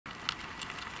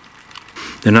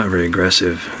They're not very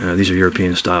aggressive. These are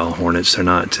European-style hornets. They're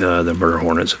not the murder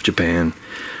hornets of Japan.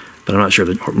 But I'm not sure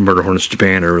the murder hornets of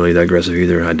Japan are really that aggressive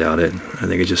either. I doubt it. I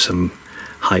think it's just some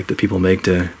hype that people make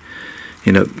to,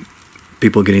 you know,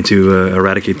 people getting to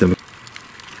eradicate them.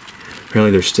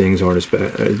 Apparently their stings aren't as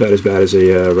bad as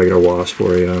a regular wasp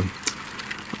or a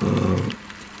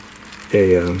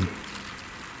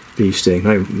bee sting.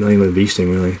 Not even a bee sting,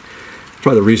 really.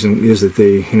 Probably the reason is that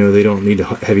they don't need a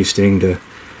heavy sting to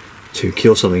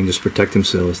kill something, just protect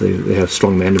themselves. They have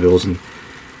strong mandibles and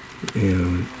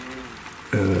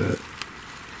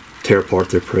tear apart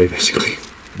their prey, basically.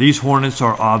 These hornets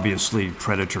are obviously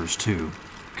predators too,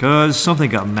 because something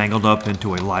got mangled up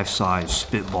into a life-size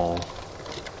spitball.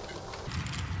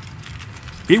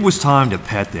 It was time to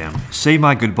pet them, say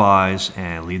my goodbyes,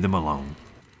 and leave them alone.